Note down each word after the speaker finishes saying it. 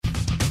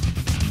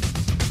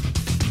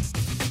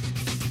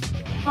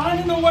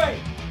finding a way.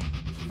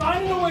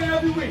 Finding a way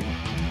every week.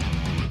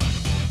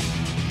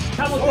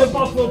 Hamilton,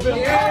 Buffalo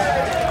Bills.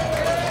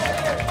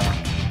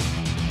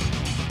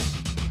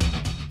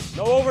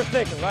 No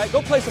overthinking, right?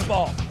 Go play some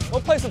ball. Go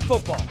play some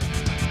football.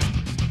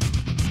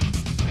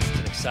 It's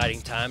an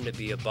exciting time to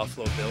be a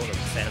Buffalo Bill and a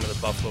fan of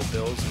the Buffalo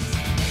Bills.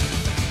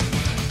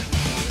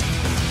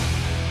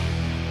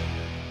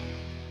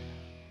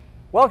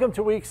 Welcome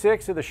to Week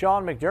 6 of the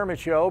Sean McDermott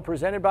Show,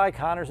 presented by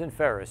Connors &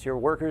 Ferris, your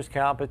workers'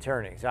 comp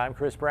attorneys. I'm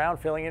Chris Brown,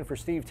 filling in for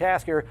Steve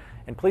Tasker,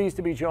 and pleased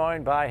to be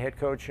joined by head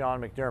coach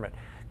Sean McDermott.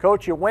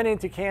 Coach, you went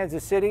into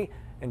Kansas City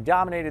and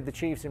dominated the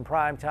Chiefs in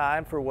prime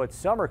time for what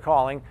some are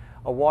calling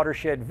a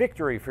watershed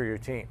victory for your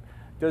team.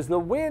 Does the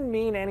win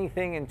mean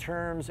anything in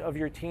terms of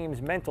your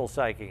team's mental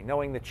psyche,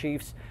 knowing the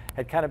Chiefs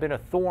had kind of been a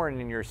thorn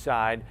in your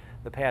side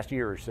the past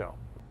year or so?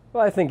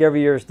 Well, I think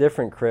every year is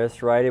different,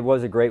 Chris, right? It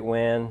was a great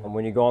win.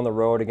 When you go on the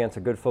road against a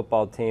good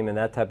football team in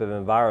that type of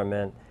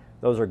environment,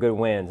 those are good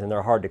wins, and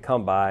they're hard to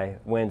come by,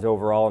 wins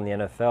overall in the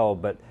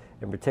NFL, but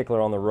in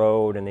particular on the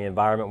road and the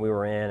environment we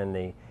were in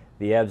and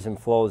the ebbs and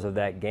flows of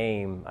that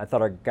game. I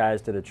thought our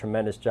guys did a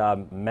tremendous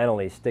job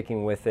mentally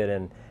sticking with it,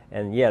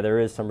 and yeah, there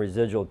is some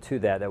residual to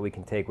that we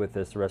can take with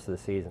us the rest of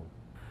the season.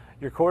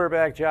 Your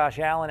quarterback, Josh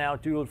Allen,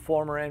 outdueled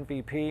former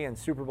MVP and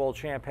Super Bowl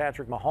champ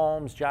Patrick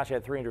Mahomes. Josh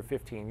had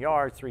 315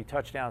 yards, 3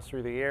 touchdowns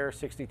through the air,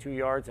 62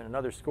 yards, and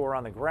another score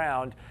on the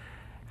ground.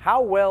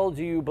 How well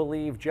do you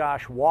believe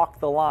Josh walked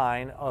the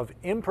line of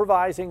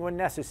improvising when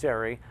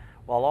necessary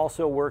while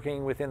also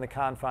working within the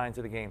confines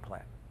of the game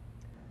plan?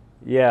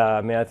 Yeah, I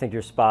mean, I think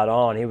you're spot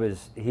on. He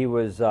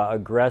was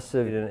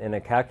aggressive in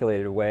a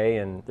calculated way,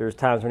 and there's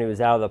times when he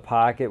was out of the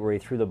pocket where he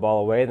threw the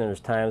ball away, and there's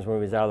times when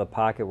he was out of the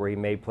pocket where he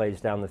made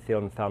plays down the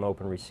field and found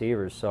open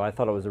receivers. So I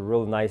thought it was a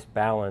real nice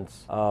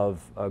balance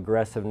of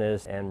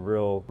aggressiveness and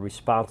real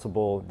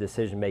responsible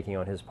decision-making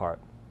on his part.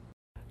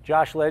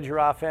 Josh led your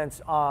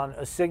offense on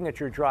a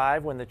signature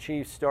drive when the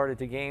Chiefs started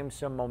to gain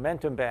some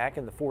momentum back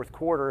in the fourth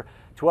quarter.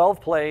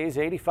 12 plays,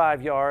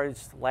 85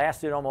 yards,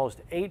 lasted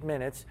almost 8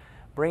 minutes.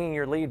 Bringing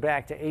your lead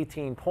back to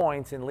 18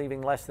 points and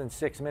leaving less than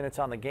 6 minutes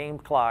on the game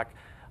clock.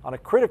 On a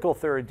critical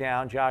third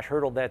down, Josh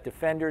hurdled that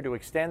defender to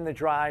extend the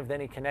drive.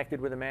 Then he connected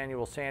with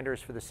Emmanuel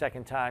Sanders for the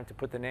second time to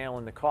put the nail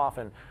in the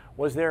coffin.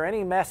 Was there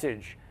any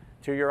message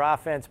to your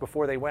offense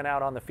before they went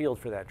out on the field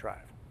for that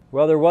drive?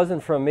 Well, there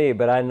wasn't from me,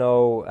 but I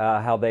know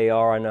how they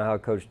are. I know how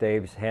Coach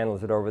Daves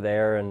handles it over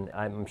there, and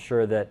I'm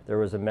sure that there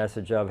was a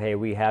message of, hey,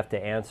 we have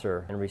to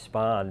answer and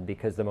respond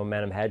because the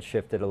momentum had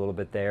shifted a little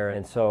bit there.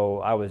 And so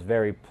I was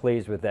very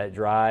pleased with that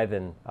drive,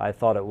 and I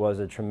thought it was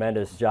a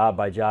tremendous job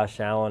by Josh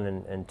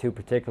Allen and 2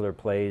 particular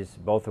plays,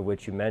 both of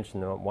which you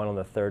mentioned, one on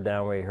the third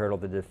down where he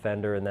hurdled the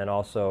defender, and then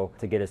also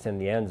to get us in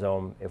the end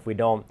zone. If we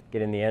don't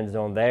get in the end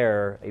zone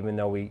there, even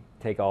though we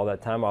take all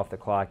that time off the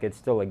clock, it's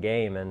still a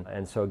game,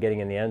 and so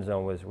getting in the end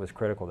zone was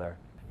critical there.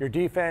 Your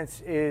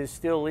defense is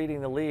still leading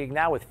the league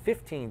now with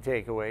 15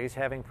 takeaways,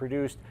 having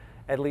produced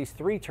at least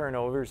 3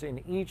 turnovers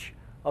in each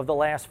of the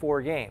last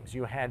 4 games.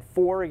 You had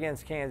 4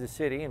 against Kansas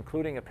City,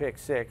 including a pick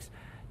 6.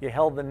 You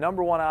held the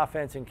 #1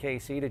 offense in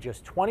KC to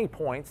just 20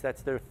 points.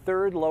 That's their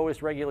 3rd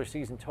lowest regular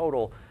season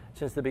total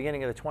since the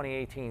beginning of the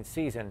 2018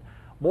 season.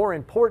 More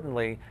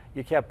importantly,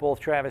 you kept both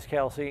Travis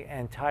Kelce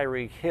and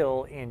Tyreek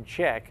Hill in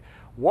check.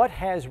 What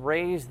has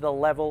raised the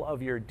level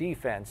of your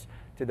defense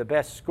to the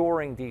best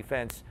scoring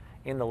defense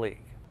in the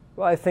league?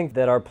 Well, I think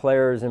that our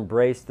players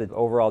embrace the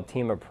overall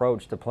team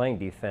approach to playing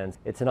defense.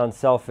 It's an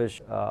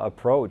unselfish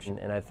approach,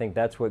 and I think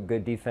that's what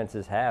good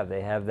defenses have.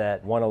 They have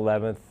that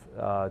 1/11th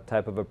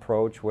type of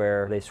approach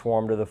where they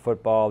swarm to the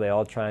football, they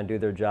all try and do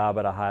their job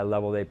at a high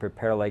level, they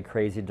prepare like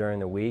crazy during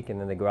the week,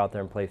 and then they go out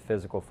there and play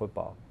physical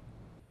football.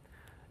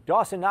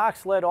 Dawson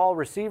Knox led all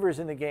receivers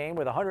in the game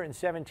with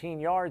 117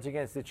 yards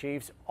against the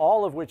Chiefs,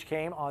 all of which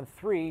came on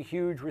 3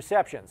 huge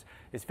receptions.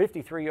 His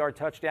 53-yard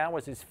touchdown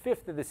was his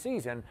 5th of the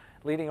season,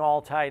 leading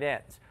all tight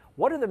ends.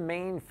 What are the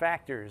main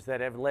factors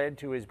that have led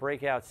to his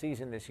breakout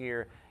season this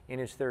year in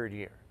his 3rd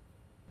year?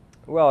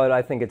 Well,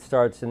 I think it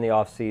starts in the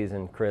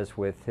offseason, Chris,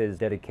 with his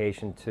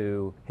dedication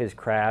to his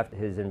craft,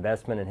 his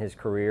investment in his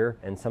career,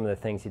 and some of the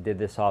things he did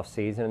this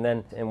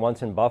offseason. And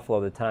once in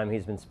Buffalo, the time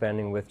he's been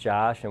spending with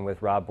Josh and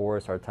with Rob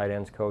Boris, our tight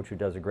ends coach, who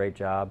does a great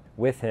job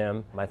with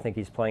him. I think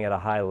he's playing at a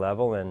high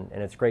level, and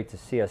it's great to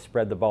see us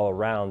spread the ball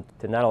around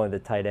to not only the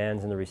tight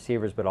ends and the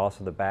receivers, but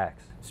also the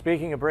backs.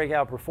 Speaking of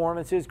breakout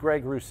performances,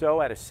 Greg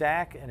Rousseau had a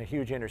sack and a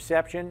huge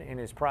interception in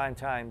his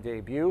primetime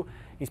debut.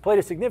 He's played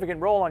a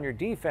significant role on your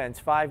defense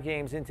 5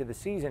 games into the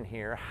season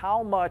here.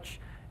 How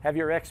much have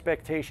your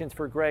expectations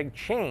for Greg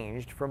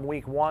changed from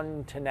week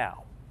 1 to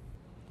now?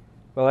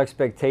 Well,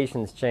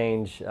 expectations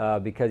change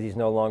because he's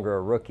no longer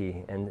a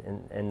rookie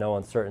and no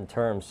uncertain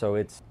terms. So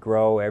it's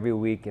grow every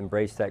week,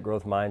 embrace that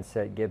growth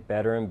mindset, get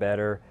better and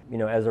better. You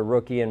know, as a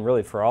rookie, and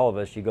really for all of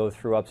us, you go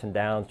through ups and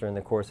downs during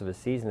the course of a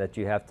season that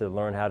you have to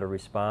learn how to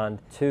respond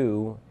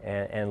to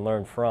and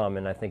learn from.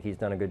 And I think he's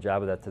done a good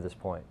job of that to this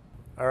point.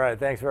 All right,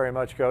 thanks very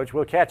much, Coach.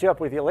 We'll catch up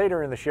with you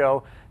later in the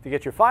show to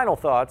get your final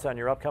thoughts on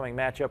your upcoming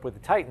matchup with the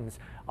Titans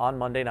on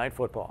Monday Night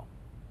Football.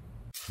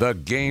 The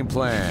Game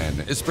Plan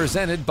is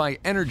presented by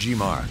Energy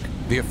Mark,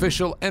 the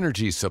official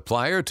energy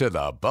supplier to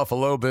the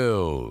Buffalo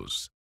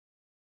Bills.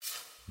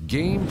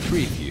 Game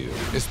Preview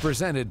is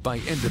presented by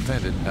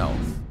Independent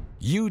Health.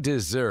 You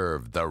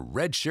deserve the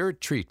red shirt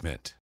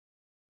treatment.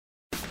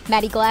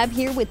 Maddie Glab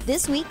here with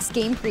this week's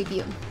Game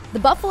Preview. The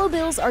Buffalo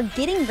Bills are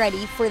getting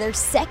ready for their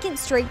second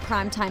straight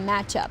primetime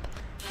matchup.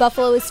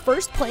 Buffalo is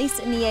first place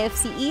in the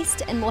AFC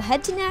East and will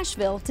head to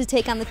Nashville to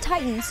take on the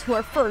Titans, who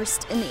are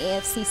first in the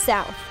AFC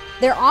South.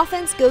 Their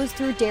offense goes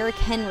through Derrick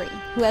Henry,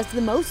 who has the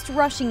most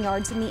rushing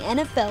yards in the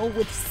NFL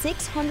with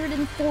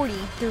 640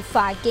 through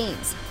 5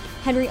 games.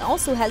 Henry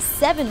also has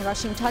 7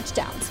 rushing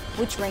touchdowns,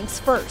 which ranks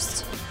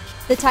first.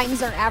 The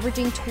Titans are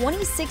averaging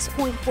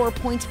 26.4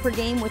 points per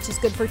game, which is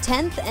good for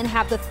 10th, and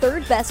have the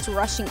third best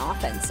rushing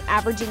offense,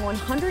 averaging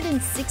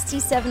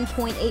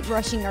 167.8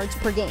 rushing yards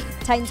per game.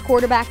 Titans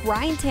quarterback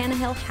Ryan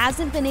Tannehill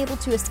hasn't been able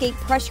to escape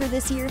pressure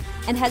this year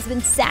and has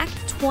been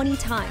sacked 20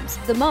 times,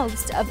 the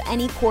most of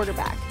any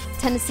quarterback.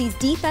 Tennessee's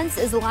defense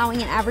is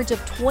allowing an average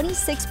of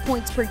 26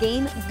 points per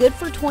game, good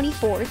for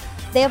 24th.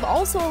 They have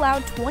also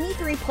allowed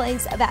 23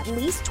 plays of at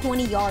least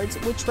 20 yards,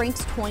 which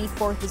ranks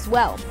 24th as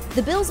well.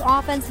 The Bills'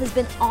 offense has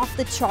been off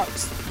the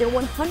charts. Their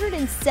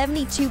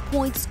 172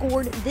 points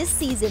scored this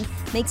season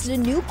makes it a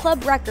new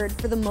club record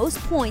for the most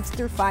points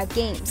through 5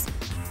 games.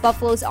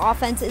 Buffalo's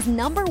offense is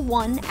number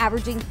 1,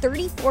 averaging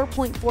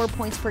 34.4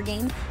 points per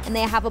game, and they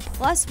have a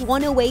plus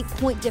 108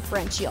 point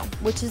differential,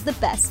 which is the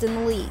best in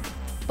the league.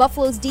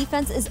 Buffalo's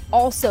defense is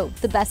also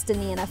the best in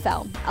the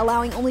NFL,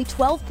 allowing only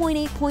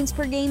 12.8 points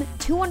per game,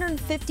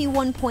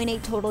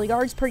 251.8 total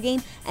yards per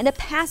game, and a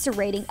passer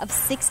rating of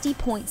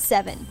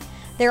 60.7.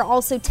 They're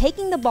also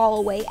taking the ball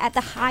away at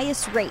the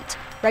highest rate,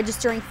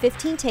 registering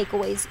 15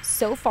 takeaways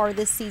so far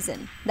this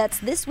season. That's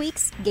this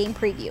week's Game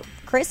Preview.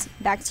 Chris,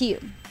 back to you.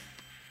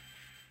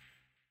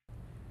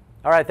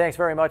 All right, thanks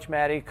very much,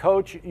 Maddie.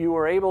 Coach, you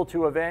were able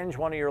to avenge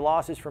one of your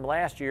losses from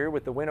last year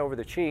with the win over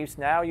the Chiefs.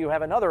 Now you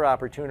have another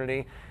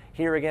opportunity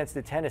here against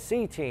the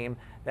Tennessee team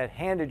that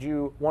handed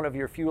you one of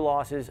your few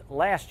losses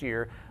last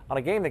year on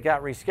a game that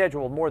got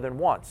rescheduled more than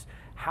once.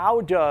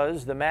 How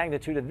does the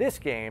magnitude of this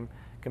game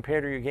compare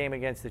to your game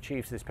against the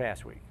Chiefs this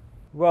past week?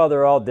 Well,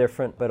 they're all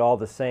different, but all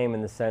the same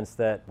in the sense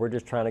that we're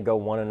just trying to go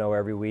 1-0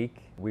 every week.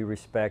 We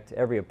respect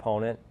every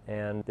opponent,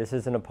 and this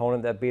is an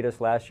opponent that beat us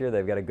last year.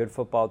 They've got a good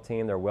football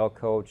team. They're well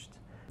coached.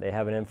 They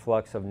have an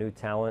influx of new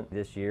talent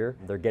this year.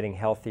 They're getting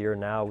healthier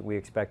now. We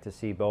expect to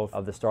see both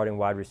of the starting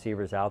wide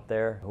receivers out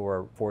there who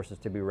are forces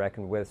to be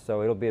reckoned with.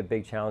 So it'll be a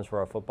big challenge for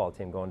our football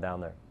team going down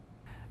there.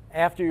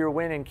 After your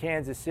win in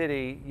Kansas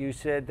City, you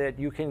said that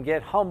you can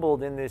get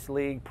humbled in this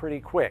league pretty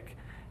quick.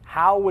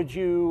 How would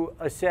you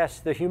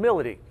assess the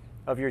humility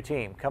of your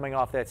team coming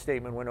off that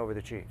statement win over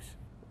the Chiefs?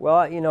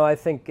 Well, you know, I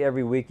think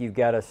every week you've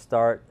got to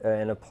start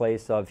in a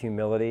place of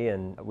humility,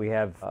 and we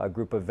have a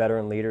group of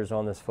veteran leaders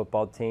on this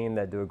football team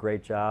that do a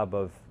great job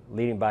of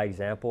leading by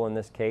example in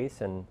this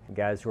case, and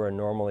guys who are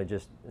normally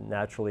just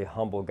naturally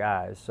humble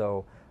guys.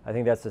 So I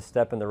think that's a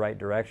step in the right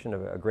direction,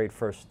 a great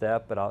first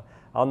step, but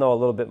I'll know a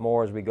little bit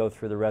more as we go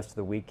through the rest of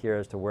the week here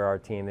as to where our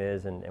team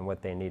is and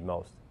what they need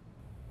most.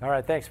 All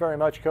right, thanks very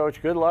much,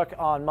 Coach. Good luck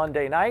on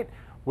Monday night.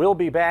 We'll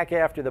be back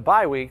after the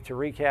bye week to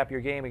recap your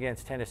game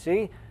against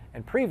Tennessee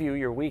and preview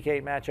your Week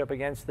 8 matchup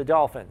against the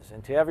Dolphins.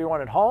 And to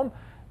everyone at home,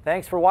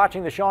 thanks for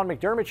watching the Sean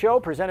McDermott Show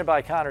presented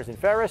by Connors and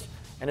Ferris.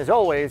 And as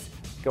always,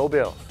 go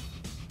Bills.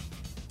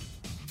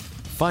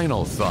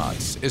 Final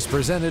Thoughts is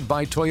presented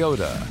by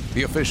Toyota,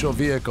 the official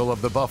vehicle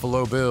of the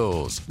Buffalo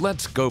Bills.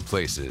 Let's go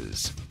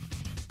places.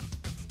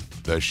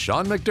 The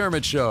Sean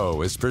McDermott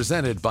Show is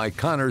presented by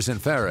Connors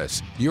and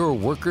Ferris, your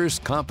workers'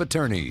 comp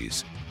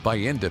attorneys. By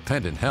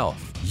Independent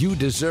Health, you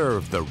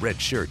deserve the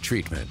red shirt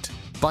treatment.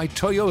 By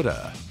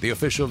Toyota, the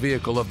official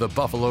vehicle of the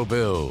Buffalo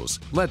Bills.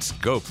 Let's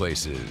go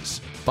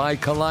places. By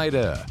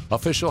Kaleida,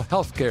 official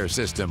healthcare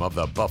system of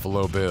the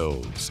Buffalo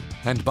Bills.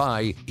 And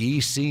by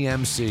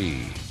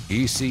ECMC.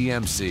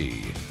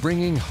 ECMC,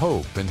 bringing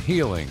hope and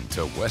healing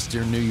to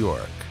Western New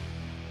York.